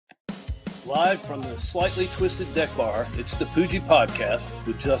Live from the slightly twisted deck bar, it's the Poojie Podcast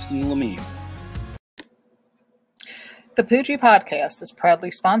with Justin Lemire. The Poojie Podcast is proudly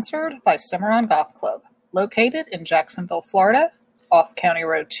sponsored by Cimarron Golf Club, located in Jacksonville, Florida, off County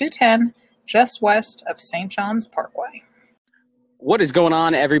Road 210, just west of St. John's Parkway. What is going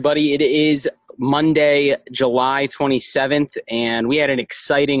on, everybody? It is Monday, July 27th, and we had an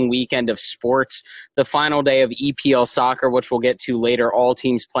exciting weekend of sports. The final day of EPL soccer, which we'll get to later, all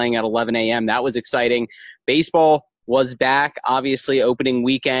teams playing at 11 a.m. That was exciting. Baseball was back, obviously, opening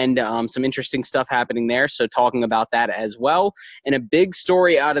weekend. Some interesting stuff happening there, so talking about that as well. And a big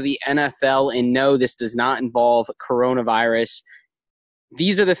story out of the NFL, and no, this does not involve coronavirus.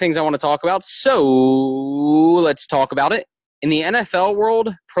 These are the things I want to talk about, so let's talk about it. In the NFL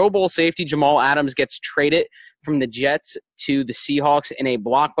world, Pro Bowl safety Jamal Adams gets traded from the Jets to the Seahawks in a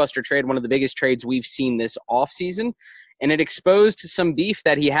blockbuster trade, one of the biggest trades we've seen this offseason. And it exposed some beef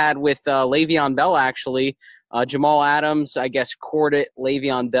that he had with Le'Veon Bell, actually. Jamal Adams, I guess, courted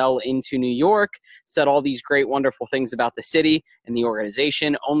Le'Veon Bell into New York, said all these great, wonderful things about the city and the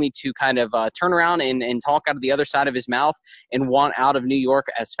organization, only to kind of turn around and talk out of the other side of his mouth and want out of New York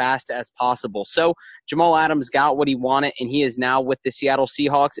as fast as possible. So Jamal Adams got what he wanted, and he is now with the Seattle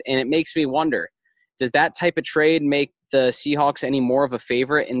Seahawks, and it makes me wonder, does that type of trade make the Seahawks any more of a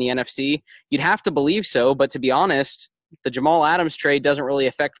favorite in the NFC? You'd have to believe so, but to be honest, the Jamal Adams trade doesn't really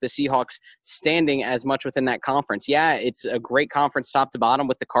affect the Seahawks standing as much within that conference. Yeah, it's a great conference top to bottom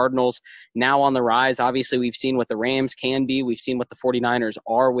with the Cardinals now on the rise. Obviously, we've seen what the Rams can be. We've seen what the 49ers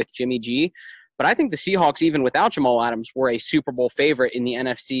are with Jimmy G. But I think the Seahawks, even without Jamal Adams, were a Super Bowl favorite in the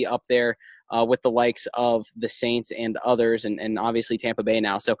NFC up there with the likes of the Saints and others, and obviously Tampa Bay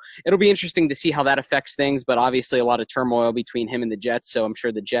now. So it'll be interesting to see how that affects things, but obviously a lot of turmoil between him and the Jets, so I'm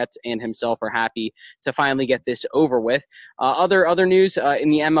sure the Jets and himself are happy to finally get this over with. Other news in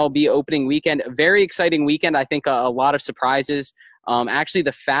the MLB opening weekend, very exciting weekend. I think a lot of surprises. Actually,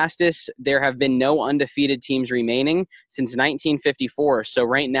 the fastest, there have been no undefeated teams remaining since 1954. So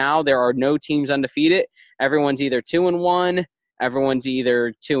right now, there are no teams undefeated. Everyone's either 2-1. Everyone's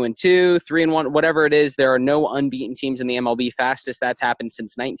either 2-2, 3-1, whatever it is. There are no unbeaten teams in the MLB. Fastest that's happened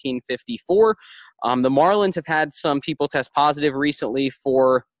since 1954. The Marlins have had some people test positive recently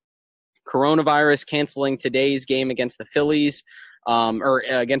for coronavirus, canceling today's game against the Phillies or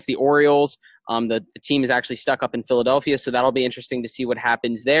against the Orioles. The team is actually stuck up in Philadelphia, so that'll be interesting to see what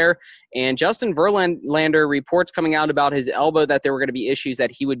happens there. And Justin Verlander, reports coming out about his elbow that there were going to be issues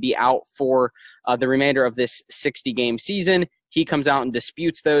that he would be out for the remainder of this 60-game season. He comes out and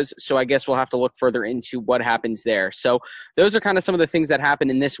disputes those, so I guess we'll have to look further into what happens there. So those are kind of some of the things that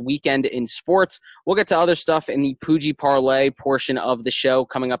happened in this weekend in sports. We'll get to other stuff in the Poojie Parlay portion of the show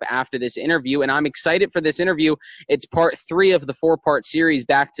coming up after this interview, and I'm excited for this interview. It's part 3 of the 4-part series,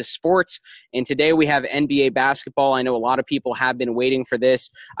 Back to Sports, and today we have NBA basketball. I know a lot of people have been waiting for this.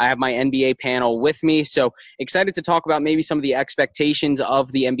 I have my NBA panel with me, so excited to talk about maybe some of the expectations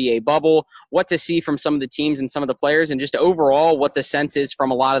of the NBA bubble, what to see from some of the teams and some of the players, and just overall what the sense is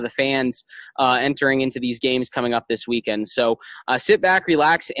from a lot of the fans entering into these games coming up this weekend. So sit back,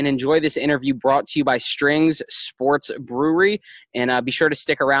 relax, and enjoy this interview brought to you by Strings Sports Brewery. And be sure to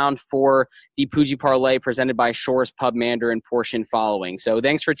stick around for the Poojie Parlay presented by Shore's Pub Mandarin portion following. So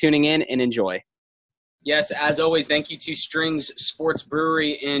thanks for tuning in and enjoy. Yes, as always, thank you to Strings Sports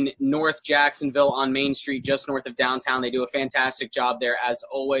Brewery in North Jacksonville on Main Street, just north of downtown. They do a fantastic job there, as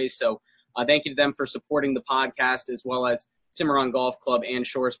always. So thank you to them for supporting the podcast, as well as Cimarron Golf Club and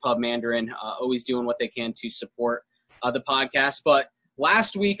Shore's Pub Mandarin, always doing what they can to support the podcast. But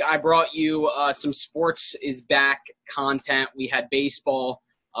last week, I brought you some Sports is Back content. We had baseball.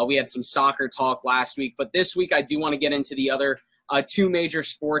 We had some soccer talk last week. But this week, I do want to get into the other 2 major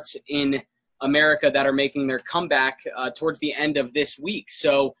sports in America that are making their comeback towards the end of this week.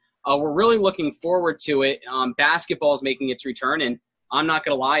 So we're really looking forward to it. Basketball is making its return, and I'm not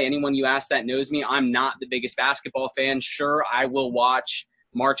going to lie, anyone you ask that knows me, I'm not the biggest basketball fan. Sure, I will watch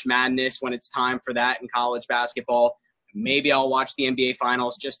March Madness when it's time for that in college basketball. Maybe I'll watch the NBA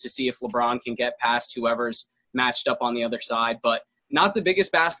Finals just to see if LeBron can get past whoever's matched up on the other side. But not the biggest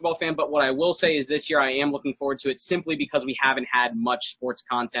basketball fan, but what I will say is this year I am looking forward to it simply because we haven't had much sports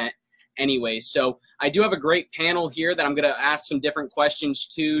content anyway. So I do have a great panel here that I'm going to ask some different questions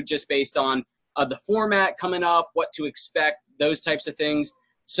to, just based on the format coming up, what to expect, those types of things.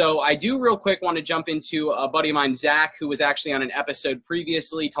 So I do real quick want to jump into a buddy of mine, Zach, who was actually on an episode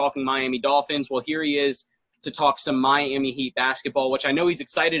previously talking Miami Dolphins. Well, here he is to talk some Miami Heat basketball, which I know he's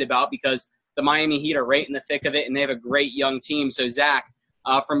excited about because the Miami Heat are right in the thick of it, and they have a great young team. So, Zach,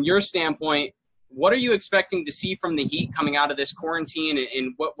 from your standpoint, what are you expecting to see from the Heat coming out of this quarantine,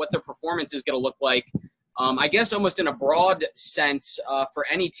 and what their performance is going to look like, I guess almost in a broad sense, for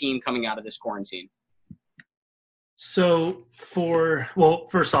any team coming out of this quarantine? So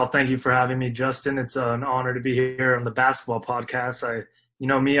first off, thank you for having me, Justin. It's an honor to be here on the basketball podcast. You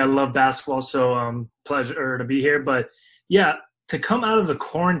know me, I love basketball, so pleasure to be here. But yeah, to come out of the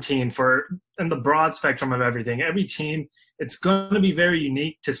quarantine and the broad spectrum of everything, every team, it's going to be very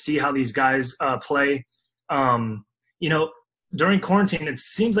unique to see how these guys play. You know, during quarantine, it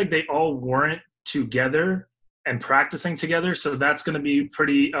seems like they all weren't together and practicing together. So that's going to be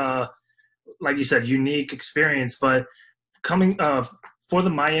pretty, like you said, unique experience. But coming for the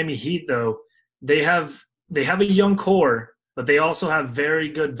Miami Heat, though, they have a young core, but they also have very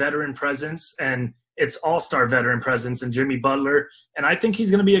good veteran presence, and it's all-star veteran presence in Jimmy Butler. And I think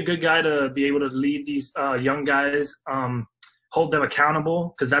he's going to be a good guy to be able to lead these young guys, hold them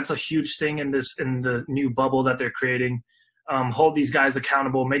accountable, because that's a huge thing in the new bubble that they're creating. Hold these guys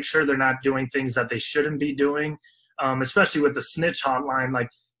accountable, make sure they're not doing things that they shouldn't be doing, especially with the snitch hotline. Like,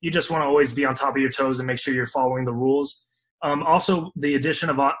 you just want to always be on top of your toes and make sure you're following the rules. Also, the addition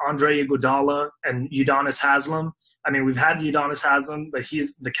of Andre Iguodala and Udonis Haslem. I mean, we've had Udonis Haslem, but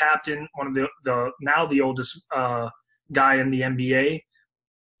he's the captain, one of the oldest guy in the NBA.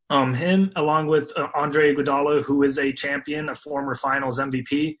 Him, along with Andre Iguodala, who is a champion, a former Finals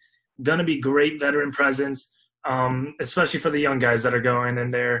MVP, gonna be great veteran presence, especially for the young guys that are going in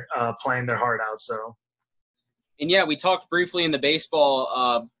there playing their heart out. So. And yeah, we talked briefly in the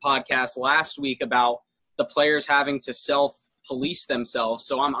baseball podcast last week about the players having to self-police themselves.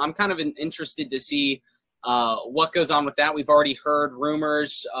 So I'm kind of interested to see what goes on with that. We've already heard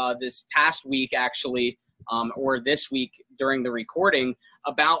rumors this past week, actually, or this week during the recording,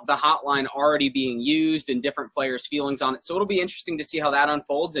 about the hotline already being used and different players' feelings on it. So it'll be interesting to see how that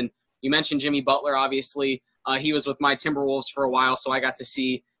unfolds. And you mentioned Jimmy Butler, obviously. He was with my Timberwolves for a while, so I got to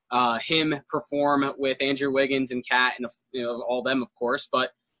see him perform with Andrew Wiggins and Kat and all them, of course.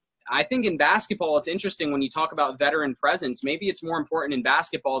 But I think in basketball, it's interesting when you talk about veteran presence. Maybe it's more important in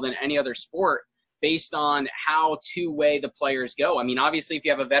basketball than any other sport based on how two-way the players go. I mean, obviously, if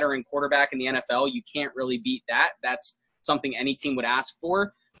you have a veteran quarterback in the NFL, you can't really beat that. That's something any team would ask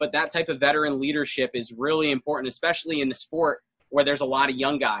for. But that type of veteran leadership is really important, especially in the sport where there's a lot of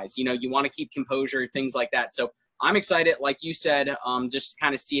young guys. You know, you want to keep composure, things like that. So I'm excited, like you said, just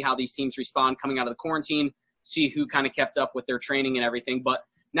kind of see how these teams respond coming out of the quarantine, see who kind of kept up with their training and everything. But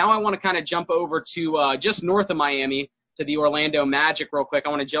now I want to kind of jump over to just north of Miami, to the Orlando Magic real quick. I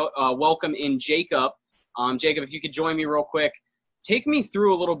want to welcome in Jacob. Jacob, if you could join me real quick. Take me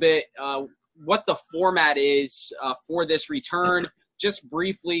through a little bit what the format is for this return. Just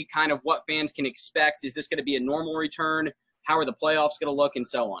briefly, kind of what fans can expect. Is this going to be a normal return? How are the playoffs going to look, and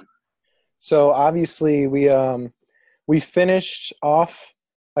so on? So obviously we finished off,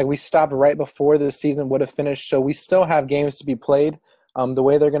 like we stopped right before the season would have finished. So we still have games to be played. The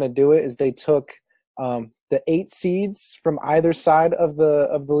way they're going to do it is they took the 8 seeds from either side of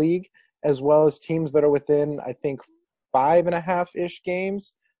the league, as well as teams that are within, I think, 5.5-ish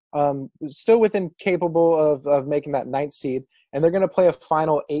games, still within capable of making that 9th seed. And they're going to play a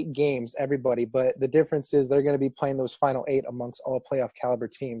final 8 games, everybody. But the difference is they're going to be playing those final 8 amongst all playoff caliber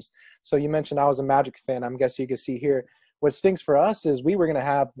teams. So you mentioned I was a Magic fan. I'm guessing you can see here. What stinks for us is we were going to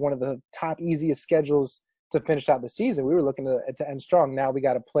have one of the top easiest schedules to finish out the season. We were looking to end strong. Now we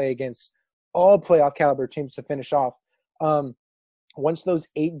got to play against all playoff caliber teams to finish off. Once those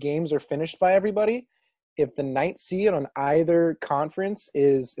 8 games are finished by everybody, if the 9th seed on either conference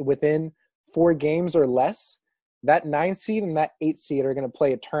is within 4 games or less, that 9 seed and that 8 seed are going to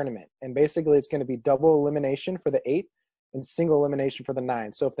play a tournament. And basically it's going to be double elimination for the 8 and single elimination for the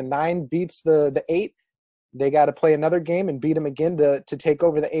 9. So if the 9 beats the 8, they got to play another game and beat them again to take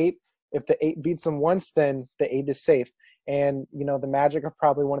over the 8. If the 8 beats them once, then the 8 is safe. And, you know, the Magic are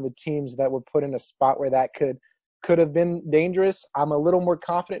probably one of the teams that were put in a spot where that could have been dangerous. I'm a little more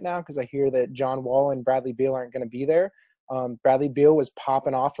confident now because I hear that John Wall and Bradley Beal aren't going to be there. Bradley Beal was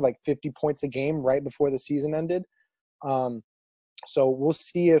popping off for like 50 points a game right before the season ended. So we'll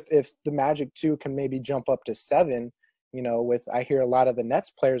see if the Magic too can maybe jump up to 7, you know, I hear a lot of the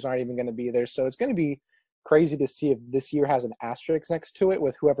Nets players aren't even going to be there. So it's going to be crazy to see if this year has an asterisk next to it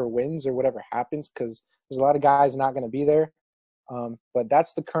with whoever wins or whatever happens, because there's a lot of guys not going to be there. But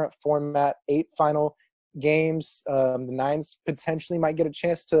that's the current format, 8 final games. The 9s potentially might get a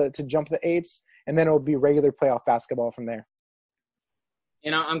chance to jump the 8s, and then it'll be regular playoff basketball from there.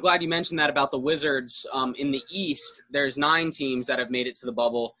 And I'm glad you mentioned that about the Wizards. In the East, there's 9 teams that have made it to the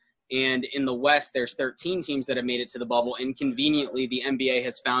bubble. And in the West, there's 13 teams that have made it to the bubble. And conveniently, the NBA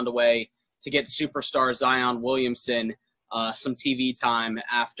has found a way to get superstar Zion Williamson some TV time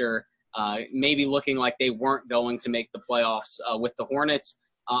after maybe looking like they weren't going to make the playoffs with the Hornets.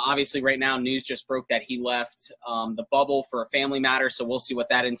 Obviously, right now, news just broke that he left the bubble for a family matter, so we'll see what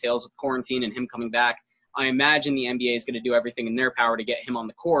that entails with quarantine and him coming back. I imagine the NBA is going to do everything in their power to get him on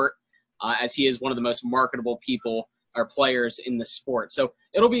the court, as he is one of the most marketable people or players in the sport. So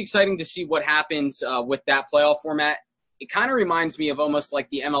it'll be exciting to see what happens with that playoff format. It kind of reminds me of almost like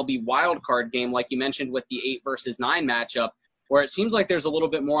the MLB wildcard game, like you mentioned with the 8 versus 9 matchup, where it seems like there's a little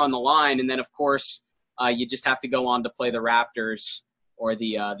bit more on the line, and then, of course, you just have to go on to play the Raptors or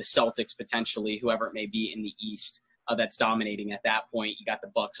the Celtics potentially, whoever it may be in the East that's dominating at that point. You got the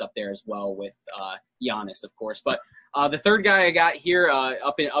Bucks up there as well with Giannis, of course. But the third guy I got here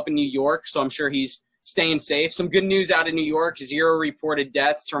up in New York, so I'm sure he's staying safe. Some good news out of New York: 0 reported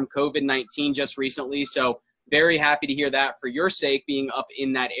deaths from COVID-19 just recently. So very happy to hear that for your sake, being up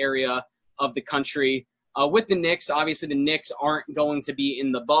in that area of the country. With the Knicks, obviously the Knicks aren't going to be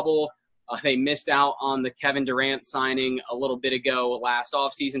in the bubble. They missed out on the Kevin Durant signing a little bit ago last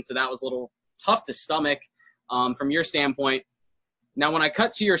offseason, so that was a little tough to stomach from your standpoint. Now, when I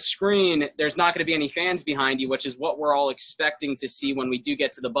cut to your screen, there's not going to be any fans behind you, which is what we're all expecting to see when we do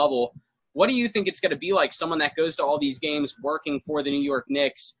get to the bubble. What do you think it's going to be like, someone that goes to all these games working for the New York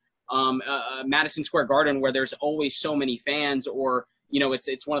Knicks, Madison Square Garden, where there's always so many fans, or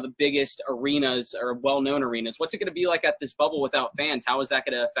it's one of the biggest arenas or well-known arenas? What's it going to be like at this bubble without fans? How is that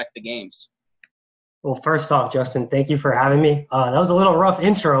going to affect the games? Well, first off, Justin, thank you for having me. That was a little rough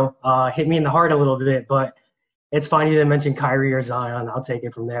intro. Hit me in the heart a little bit, but it's fine you didn't mention Kyrie or Zion. I'll take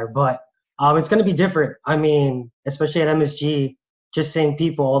it from there. But it's going to be different. I mean, especially at MSG, just seeing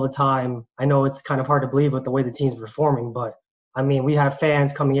people all the time. I know it's kind of hard to believe with the way the team's performing, but I mean, we have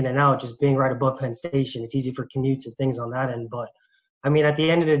fans coming in and out just being right above Penn Station. It's easy for commutes and things on that end, but I mean, at the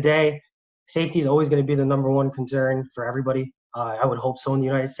end of the day, safety is always going to be the number one concern for everybody. I would hope so in the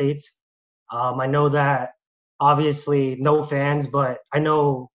United States. I know that obviously no fans, but I don't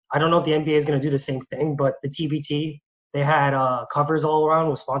know if the NBA is going to do the same thing, but the TBT, they had covers all around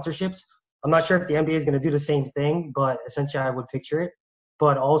with sponsorships. I'm not sure if the NBA is going to do the same thing, but essentially I would picture it.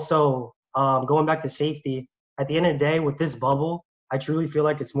 But also going back to safety, at the end of the day, with this bubble, I truly feel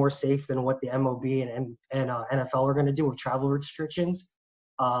like it's more safe than what the MLB and NFL are going to do with travel restrictions.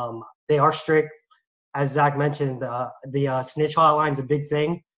 They are strict. As Zach mentioned, the snitch hotline is a big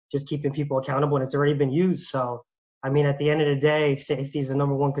thing, just keeping people accountable, and it's already been used. So, I mean, at the end of the day, safety is the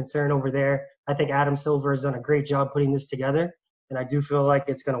number one concern over there. I think Adam Silver has done a great job putting this together, and I do feel like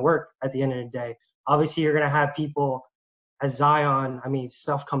it's going to work at the end of the day. Obviously, you're going to have people as Zion. I mean,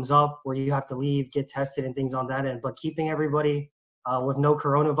 stuff comes up where you have to leave, get tested, and things on that end. But keeping everybody with no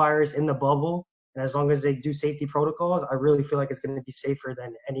coronavirus in the bubble, and as long as they do safety protocols, I really feel like it's going to be safer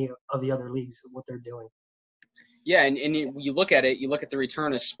than any of the other leagues, what they're doing. Yeah, and you look at it, you look at the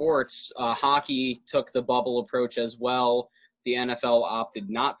return of sports. Hockey took the bubble approach as well. The NFL opted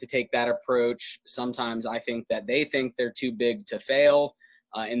not to take that approach. Sometimes I think that they think they're too big to fail,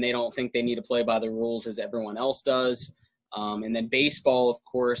 and they don't think they need to play by the rules as everyone else does. And then baseball, of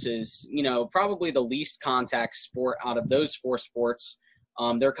course, is, probably the least contact sport out of those 4 sports.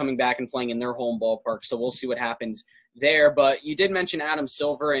 They're coming back and playing in their home ballpark, so we'll see what happens there. But you did mention Adam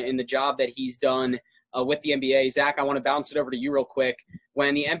Silver and the job that he's done with the NBA. Zach, I want to bounce it over to you real quick.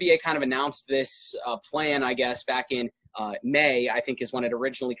 When the NBA kind of announced this plan, I guess, back in May, I think is when it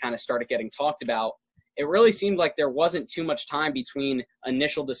originally kind of started getting talked about, it really seemed like there wasn't too much time between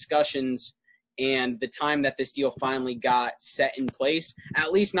initial discussions and the time that this deal finally got set in place.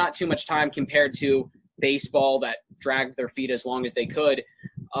 At least not too much time compared to baseball that dragged their feet as long as they could.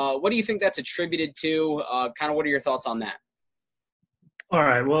 What do you think that's attributed to? Kind of what are your thoughts on that? All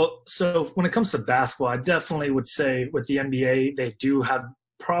right. Well, so when it comes to basketball, I definitely would say with the NBA, they do have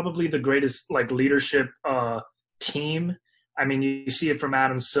probably the greatest leadership team. I mean, you see it from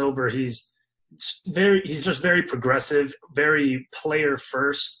Adam Silver. He's just very progressive, very player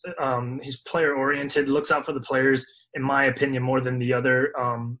first. He's player oriented, looks out for the players, in my opinion, more than the other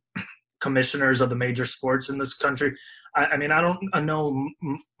commissioners of the major sports in this country. I mean, I don't know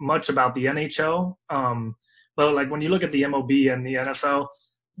much about the NHL, but when you look at the MLB and the NFL,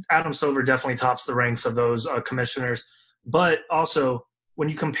 Adam Silver definitely tops the ranks of those commissioners. But also, when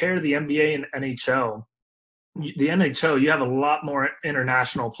you compare the NBA and NHL, you have a lot more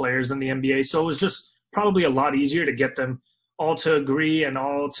international players than the NBA, so it was just probably a lot easier to get them all to agree and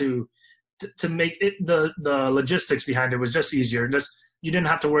all to make it the logistics behind it was just easier. You didn't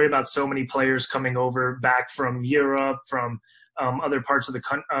have to worry about so many players coming over back from Europe, from other parts of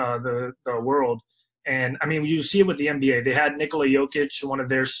the world. And, I mean, you see it with the NBA. They had Nikola Jokic, one of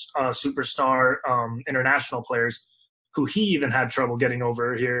their superstar international players, who he even had trouble getting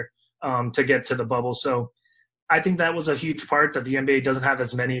over here to get to the bubble. So I think that was a huge part, that the NBA doesn't have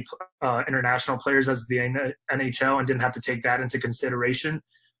as many international players as the NHL and didn't have to take that into consideration.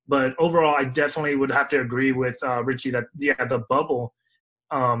 But overall, I definitely would have to agree with Richie that, the bubble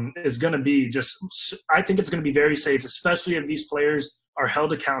is going to be I think it's going to be very safe, especially if these players are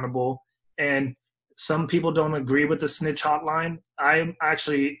held accountable. And some people don't agree with the snitch hotline. I'm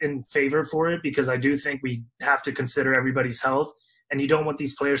actually in favor for it, because I do think we have to consider everybody's health, and you don't want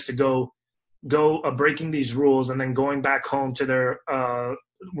these players to go breaking these rules and then going back home to their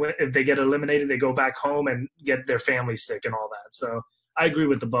if they get eliminated, they go back home and get their family sick and all that. So I agree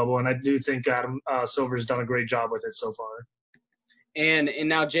with the bubble, and I do think Adam Silver's done a great job with it so far. And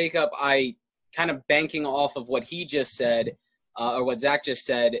now, Jacob, I kind of banking off of what he just said, or what Zach just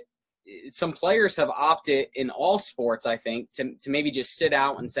said, some players have opted in all sports, I think, to maybe just sit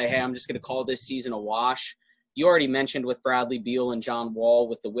out and say, hey, I'm just going to call this season a wash. You already mentioned with Bradley Beal and John Wall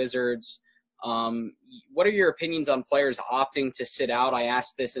with the Wizards. What are your opinions on players opting to sit out? I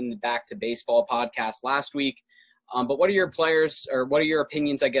asked this in the Back to Baseball podcast last week. But what are your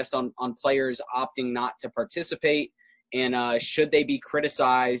opinions, I guess, on players opting not to participate? And should they be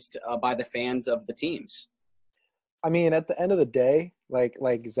criticized by the fans of the teams? I mean, at the end of the day,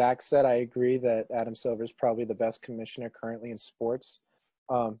 like Zach said, I agree that Adam Silver is probably the best commissioner currently in sports,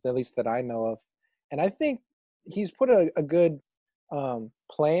 at least that I know of. And I think he's put a good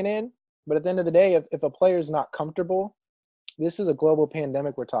plan in. But at the end of the day, if a player is not comfortable, this is a global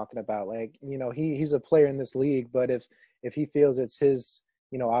pandemic we're talking about. Like, he's a player in this league, but if he feels it's his,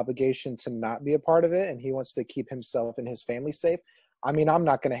 obligation to not be a part of it, and he wants to keep himself and his family safe, I mean, I'm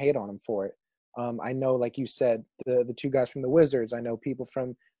not going to hate on him for it. I know, like you said, the two guys from the Wizards, I know people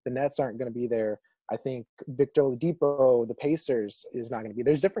from the Nets aren't going to be there. I think Victor Oladipo, the Pacers, is not going to be.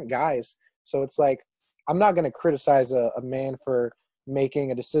 There's different guys. So it's like, I'm not going to criticize a man for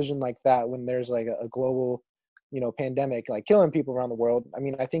making a decision like that when there's like a global, pandemic, like killing people around the world. I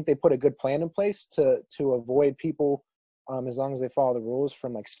mean, I think they put a good plan in place to avoid people, as long as they follow the rules,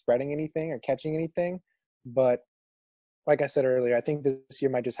 from like spreading anything or catching anything. But like I said earlier, I think this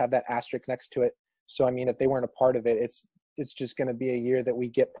year might just have that asterisk next to it. So, I mean, if they weren't a part of it, it's just going to be a year that we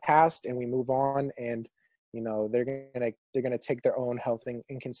get past and we move on, and, they're going to take their own health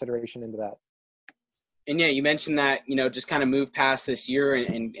in consideration into that. And yeah, you mentioned that, just kind of move past this year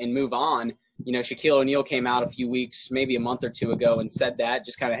and move on. Shaquille O'Neal came out a few weeks, maybe a month or two ago, and said that,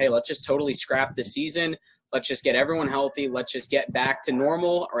 just kind of, hey, let's just totally scrap this season. Let's just get everyone healthy. Let's just get back to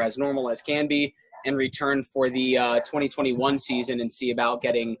normal, or as normal as can be, and return for the 2021 season and see about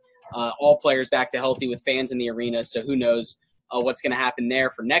getting all players back to healthy with fans in the arena. So who knows what's going to happen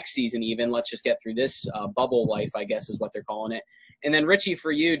there for next season even. Let's just get through this bubble life, I guess is what they're calling it. And then, Richie,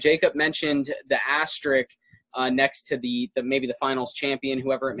 for you, Jacob mentioned the asterisk next to the maybe the finals champion,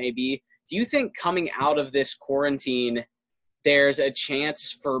 whoever it may be. Do you think coming out of this quarantine, there's a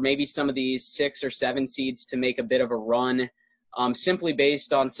chance for maybe some of these 6 or 7 seeds to make a bit of a run, simply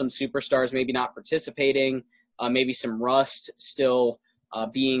based on some superstars maybe not participating, maybe some rust still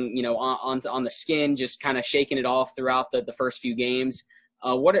being, on the skin, just kind of shaking it off throughout the first few games?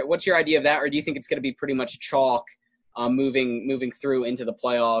 What's your idea of that? Or do you think it's going to be pretty much chalk moving through into the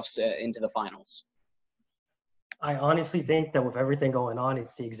playoffs, into the finals? I honestly think that with everything going on,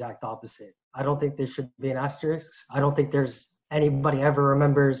 it's the exact opposite. I don't think there should be an asterisk. I don't think there's anybody ever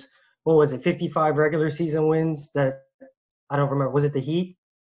remembers, 55 regular season wins that I don't remember. Was it the Heat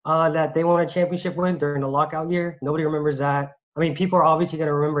that they won a championship win during the lockout year? Nobody remembers that. I mean, people are obviously going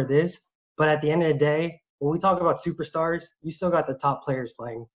to remember this, but at the end of the day, when we talk about superstars, you still got the top players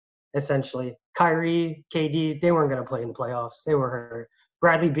playing, essentially. Kyrie, KD, they weren't going to play in the playoffs. They were hurt.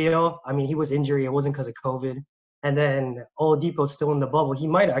 Bradley Beal, I mean, he was injured. It wasn't because of COVID. And then Oladipo's still in the bubble. He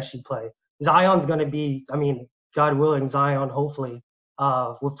might actually play. Zion's going to be, God willing, Zion, hopefully,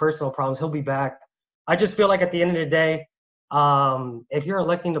 with personal problems, he'll be back. I just feel like at the end of the day, if you're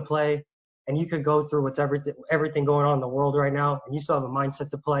electing to play and you could go through everything going on in the world right now, and you still have a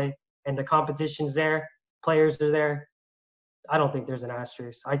mindset to play, and the competition's there, players are there, I don't think there's an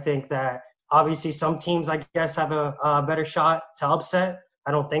asterisk. I think that obviously some teams, I guess, have a better shot to upset.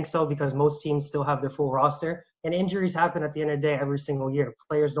 I don't think so, because most teams still have their full roster. And injuries happen at the end of the day every single year.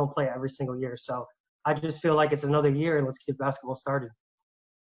 Players don't play every single year. So I just feel like it's another year, and let's get basketball started.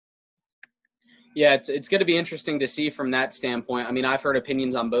 Yeah, it's going to be interesting to see from that standpoint. I mean, I've heard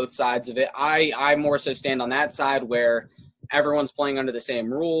opinions on both sides of it. I more so stand on that side where everyone's playing under the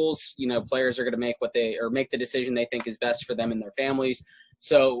same rules. Players are going to make the decision they think is best for them and their families.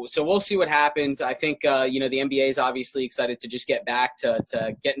 So we'll see what happens. I think, the NBA is obviously excited to just get back to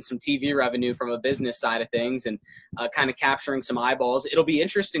getting some TV revenue from a business side of things and kind of capturing some eyeballs. It'll be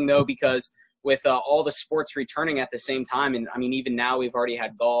interesting, though, because with all the sports returning at the same time, and, I mean, even now we've already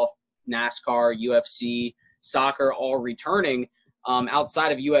had golf, NASCAR, UFC, soccer all returning.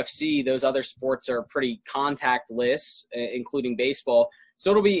 Outside of UFC, those other sports are pretty contactless, including baseball.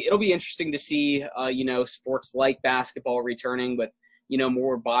 So it'll be interesting to see, sports like basketball returning with,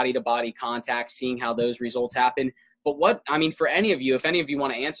 more body-to-body contact, seeing how those results happen. But for any of you, if any of you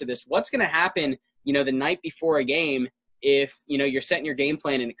want to answer this, what's going to happen, the night before a game if, you're setting your game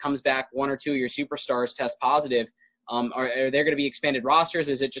plan and it comes back one or two of your superstars test positive? Are there going to be expanded rosters?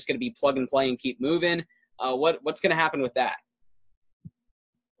 Is it just going to be plug and play and keep moving? What's going to happen with that?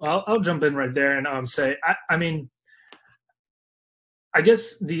 Well, I'll jump in right there and say, I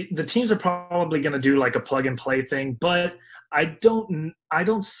guess the teams are probably going to do like a plug and play thing, but I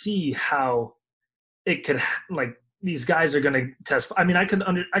don't see how it could these guys are going to test. I mean, I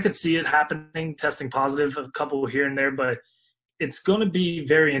could see it happening, testing positive, a couple here and there, but it's going to be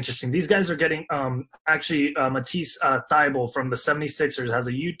very interesting. These guys are getting Matisse Thybulle from the 76ers has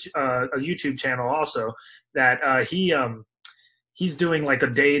a YouTube channel also that he's doing like a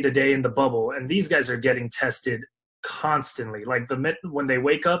day-to-day in the bubble, and these guys are getting tested constantly. Like when they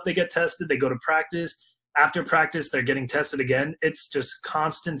wake up, they get tested. They go to practice. After practice, they're getting tested again. It's just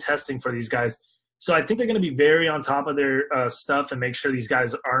constant testing for these guys. So I think they're going to be very on top of their stuff and make sure these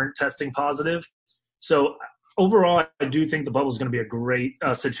guys aren't testing positive. So overall, I do think the bubble is going to be a great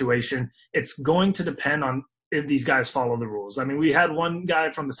situation. It's going to depend on if these guys follow the rules. I mean, we had one guy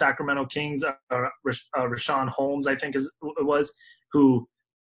from the Sacramento Kings, Rashawn Holmes, I think it was, who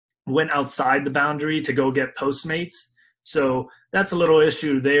went outside the boundary to go get Postmates. So that's a little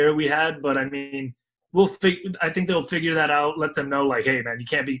issue there we had. But, I mean, I think they'll figure that out, let them know, like, hey, man, you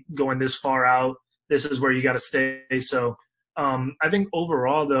can't be going this far out. This is where you got to stay. So I think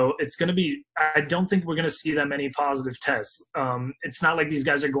overall, though, it's going to be – I don't think we're going to see that many positive tests. It's not like these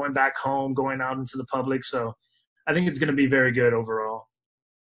guys are going back home, going out into the public. So I think it's going to be very good overall.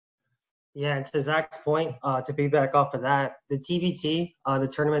 Yeah, and to Zach's point, to piggyback off of that, the TBT, the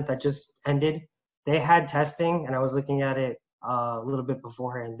tournament that just ended, they had testing, and I was looking at it a little bit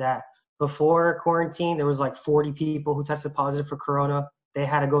beforehand, that before quarantine, there was like 40 people who tested positive for corona. They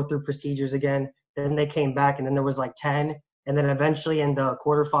had to go through procedures again. Then they came back, and then there was like 10. And then eventually in the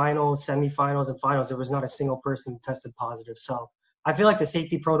quarterfinals, semifinals, and finals, there was not a single person who tested positive. So I feel like the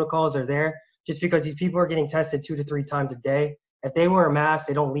safety protocols are there just because these people are getting tested 2 to 3 times a day. If they wear a mask,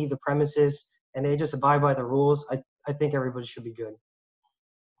 they don't leave the premises, and they just abide by the rules, I think everybody should be good.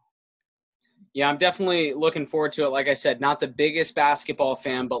 Yeah, I'm definitely looking forward to it. Like I said, not the biggest basketball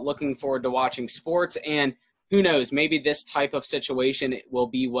fan, but looking forward to watching sports. And who knows, maybe this type of situation will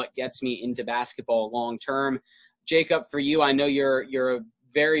be what gets me into basketball long term. Jacob, for you, I know you're a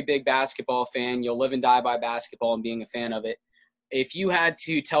very big basketball fan. You'll live and die by basketball and being a fan of it. If you had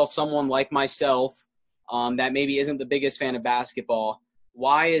to tell someone like myself that maybe isn't the biggest fan of basketball,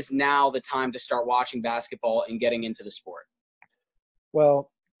 why is now the time to start watching basketball and getting into the sport?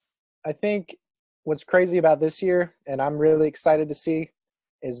 Well, I think what's crazy about this year, and I'm really excited to see,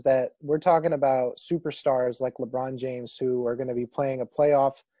 is that we're talking about superstars like LeBron James who are going to be playing a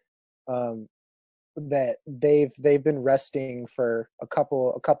playoff that they've been resting for a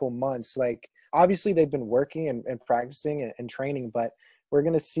couple months. Like, obviously they've been working and practicing and training, but we're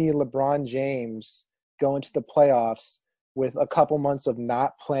going to see LeBron James go into the playoffs with a couple months of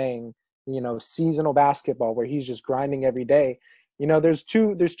not playing, seasonal basketball where he's just grinding every day. There's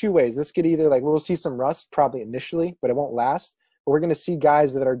two ways. This could either, like, we'll see some rust probably initially, but it won't last. But we're going to see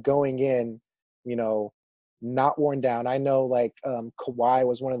guys that are going in, not worn down. I know, like, Kawhi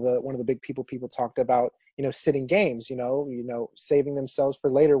was one of the big people talked about, sitting games, saving themselves for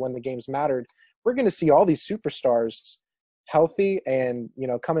later when the games mattered. We're going to see all these superstars healthy and,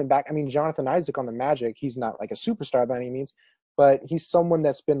 coming back. I mean, Jonathan Isaac on the Magic, he's not like a superstar by any means, but he's someone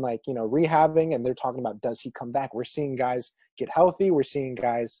that's been, like, rehabbing, and they're talking about, does he come back? We're seeing guys get healthy. We're seeing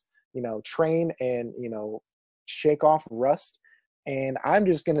guys, train and, shake off rust. And I'm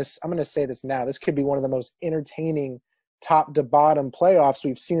going to say this now. This could be one of the most entertaining top to bottom playoffs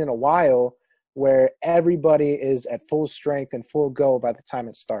we've seen in a while, where everybody is at full strength and full go by the time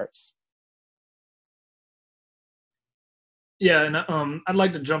it starts. Yeah, and I'd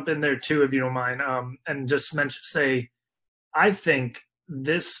like to jump in there too, if you don't mind, and just say, I think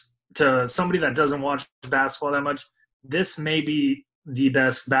this, to somebody that doesn't watch basketball that much, this may be the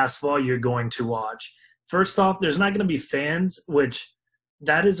best basketball you're going to watch. First off, there's not going to be fans, which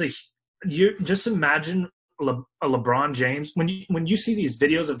that is you just imagine a LeBron James, when you see these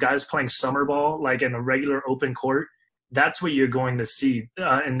videos of guys playing summer ball like in a regular open court, that's what you're going to see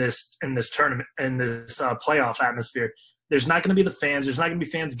in this tournament, in this playoff atmosphere. There's not going to be the fans. There's not going to be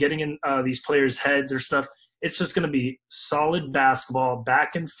fans getting in these players' heads or stuff. It's just going to be solid basketball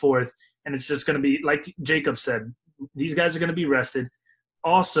back and forth, and it's just going to be like Jacob said. These guys are going to be rested.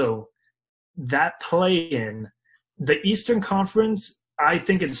 Also, that play-in, the Eastern Conference, I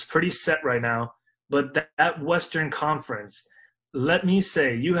think it's pretty set right now. But that Western Conference, let me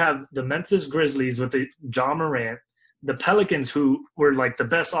say, you have the Memphis Grizzlies with the Ja Morant, the Pelicans, who were like the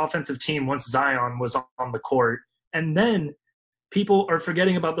best offensive team once Zion was on the court. And then people are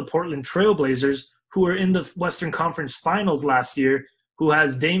forgetting about the Portland Trailblazers, who were in the Western Conference Finals last year, who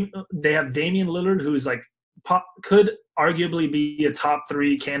has they have Damian Lillard, who's like could arguably be a top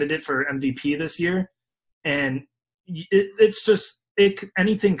 3 candidate for MVP this year. And it's just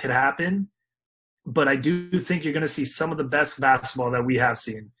anything could happen. But I do think you're going to see some of the best basketball that we have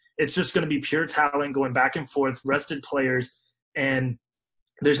seen. It's just going to be pure talent going back and forth, rested players, and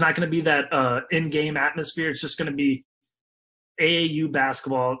there's not going to be that in-game atmosphere. It's just going to be AAU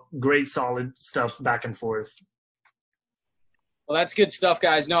basketball, great solid stuff back and forth. Well, that's good stuff,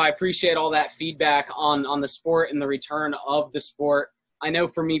 guys. No, I appreciate all that feedback on the sport and the return of the sport. I know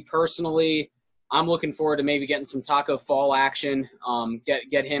for me personally, I'm looking forward to maybe getting some Taco Fall action,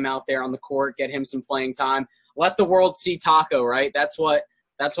 get him out there on the court, get him some playing time. Let the world see Taco, right? That's what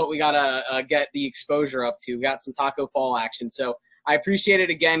we got to get the exposure up to. We got some Taco Fall action. So I appreciate it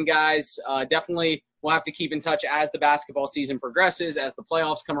again, guys. Definitely we'll have to keep in touch as the basketball season progresses, as the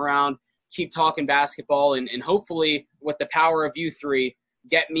playoffs come around, keep talking basketball, and hopefully with the power of you three,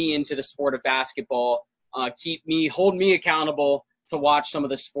 get me into the sport of basketball, hold me accountable to watch some of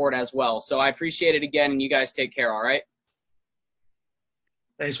the sport as well. So I appreciate it again, and you guys take care, all right?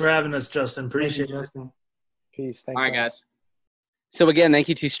 Thanks for having us, Justin. Appreciate it. Justin. Peace. Thanks. All right, guys. So, again, thank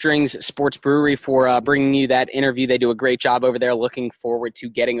you to Strings Sports Brewery for bringing you that interview. They do a great job over there. Looking forward to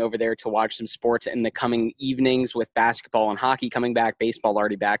getting over there to watch some sports in the coming evenings with basketball and hockey coming back, baseball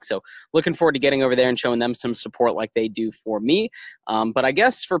already back. So looking forward to getting over there and showing them some support like they do for me. But I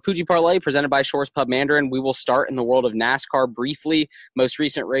guess for Poojie Parlay, presented by Shores Pub Mandarin, we will start in the world of NASCAR briefly. Most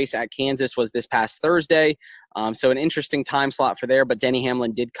recent race at Kansas was this past Thursday. So an interesting time slot for there, but Denny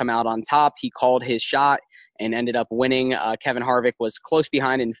Hamlin did come out on top. He called his shot and ended up winning. Kevin Harvick was close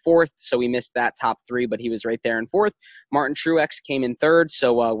behind in fourth, so he missed that top 3, but he was right there in fourth. Martin Truex came in third,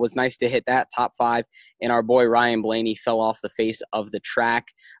 so was nice to hit that top 5. And our boy Ryan Blaney fell off the face of the track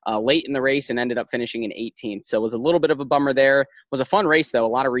late in the race and ended up finishing in 18th. So it was a little bit of a bummer there. It was a fun race, though. A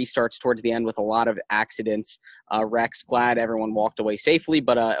lot of restarts towards the end with a lot of accidents, wrecks. Glad everyone walked away safely,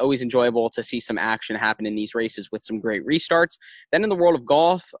 but always enjoyable to see some action happen in these races with some great restarts. Then in the world of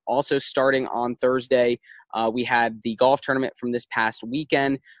golf, also starting on Thursday, we had the golf tournament from this past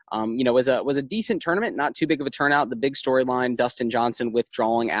weekend. Was a decent tournament, not too big of a turnout. The big storyline, Dustin Johnson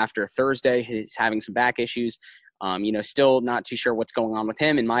withdrawing after Thursday. He's having some back issues. Still not too sure what's going on with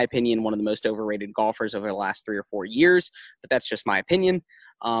him. In my opinion, one of the most overrated golfers over the last 3 or 4 years, but that's just my opinion.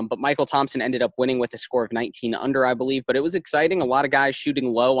 But Michael Thompson ended up winning with a score of 19 under, I believe. But it was exciting. A lot of guys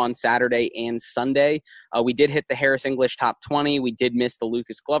shooting low on Saturday and Sunday. We did hit the Harris English top 20. We did miss the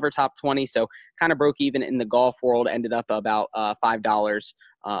Lucas Glover top 20. So kind of broke even in the golf world. Ended up about $5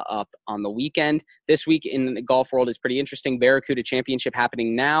 up on the weekend. This week in the golf world is pretty interesting. Barracuda Championship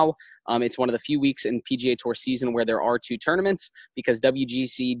happening now. It's one of the few weeks in PGA Tour season where there are 2 tournaments because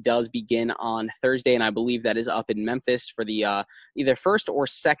WGC does begin on Thursday, and I believe that is up in Memphis for the either first or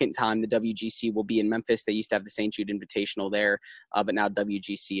second time the WGC will be in Memphis. They used to have the St. Jude Invitational there, but now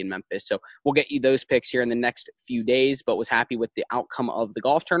WGC in Memphis. So we'll get you those picks here in the next few days, but was happy with the outcome of the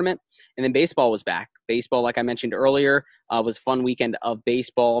golf tournament. And then baseball was back. Baseball, like I mentioned earlier, was a fun weekend of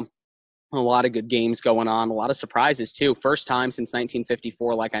baseball. A lot of good games going on, a lot of surprises too. First time since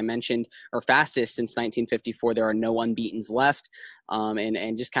 1954, like I mentioned, or fastest since 1954. There are no unbeatens left,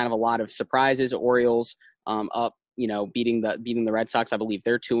 and just kind of a lot of surprises. Orioles up, beating the Red Sox. I believe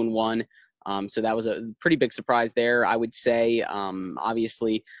they're 2-1. So that was a pretty big surprise there, I would say.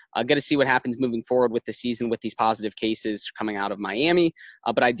 Obviously, got to see what happens moving forward with the season with these positive cases coming out of Miami.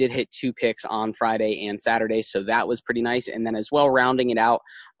 But I did hit 2 picks on Friday and Saturday, so that was pretty nice. And then as well, rounding it out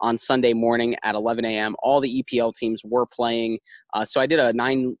on Sunday morning at 11 a.m., all the EPL teams were playing. So I did a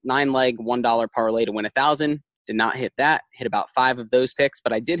nine-leg $1 parlay to win $1,000. Did not hit that. Hit about 5 of those picks,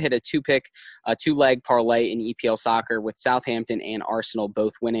 but I did hit a 2-leg parlay in EPL soccer with Southampton and Arsenal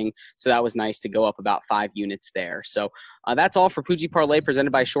both winning. So that was nice to go up about 5 units there. So that's all for Poojie Parlay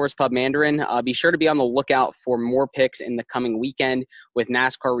presented by Shores Pub Mandarin. Be sure to be on the lookout for more picks in the coming weekend with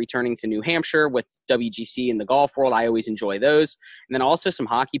NASCAR returning to New Hampshire, with WGC in the golf world. I always enjoy those. And then also some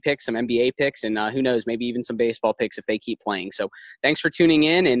hockey picks, some NBA picks, and who knows, maybe even some baseball picks if they keep playing. So thanks for tuning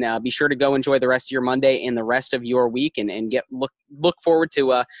in, and be sure to go enjoy the rest of your Monday and the rest of your week, and look forward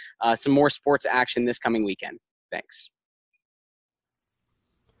to some more sports action this coming weekend. Thanks.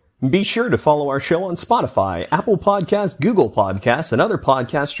 Be sure to follow our show on Spotify, Apple Podcasts, Google Podcasts, and other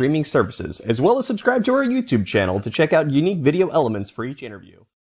podcast streaming services, as well as subscribe to our YouTube channel to check out unique video elements for each interview.